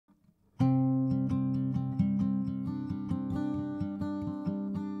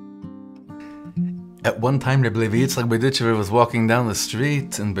At one time, Reb Levi Yitzchak Berditchever was walking down the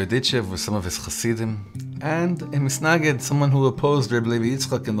street in Berditchev with some of his Chassidim, and a misnaged, someone who opposed Reb Levi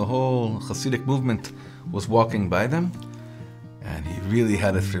Yitzchak in the whole Chassidic movement, was walking by them, and he really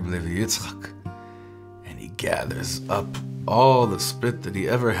had it for Reb Levi Yitzchak. And he gathers up all the spit that he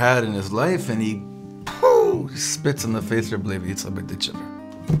ever had in his life, and he spits in the face of Reb Levi Yitzchak Berditchever.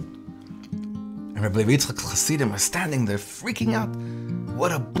 And Reb Levi Yitzchak's Chassidim are standing there freaking out.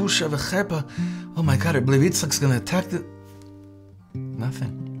 What a busha v'cherpa. Oh my God, Reb Levi Yitzchak's going to attack the...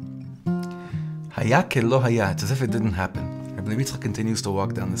 Nothing. Haya ke lo haya. It's as if it didn't happen. Reb Levi Yitzchak continues to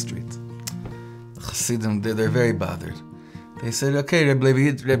walk down the street. The Chassidim, they're very bothered. They said, okay, Reb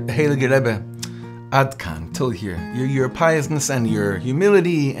Levi, Heilige Rebbe, Adkan, till here. Your piousness and your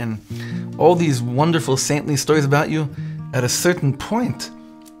humility and all these wonderful saintly stories about you, at a certain point,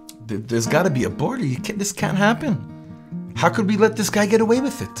 there's got to be a border. This can't happen. How could we let this guy get away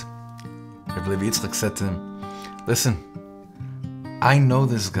with it? Reb Levi Yitzchak said to him, listen, I know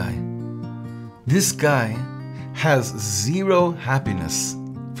this guy. This guy has zero happiness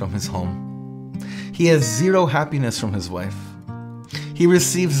from his home. He has zero happiness from his wife. He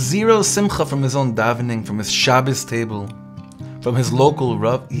receives zero simcha from his own davening, from his Shabbos table, from his local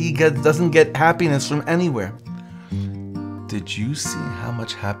Rav. He doesn't get happiness from anywhere. Did you see how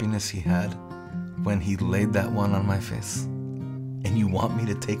much happiness he had when he laid that one on my face? And you want me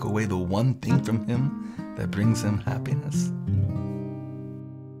to take away the one thing from him that brings him happiness?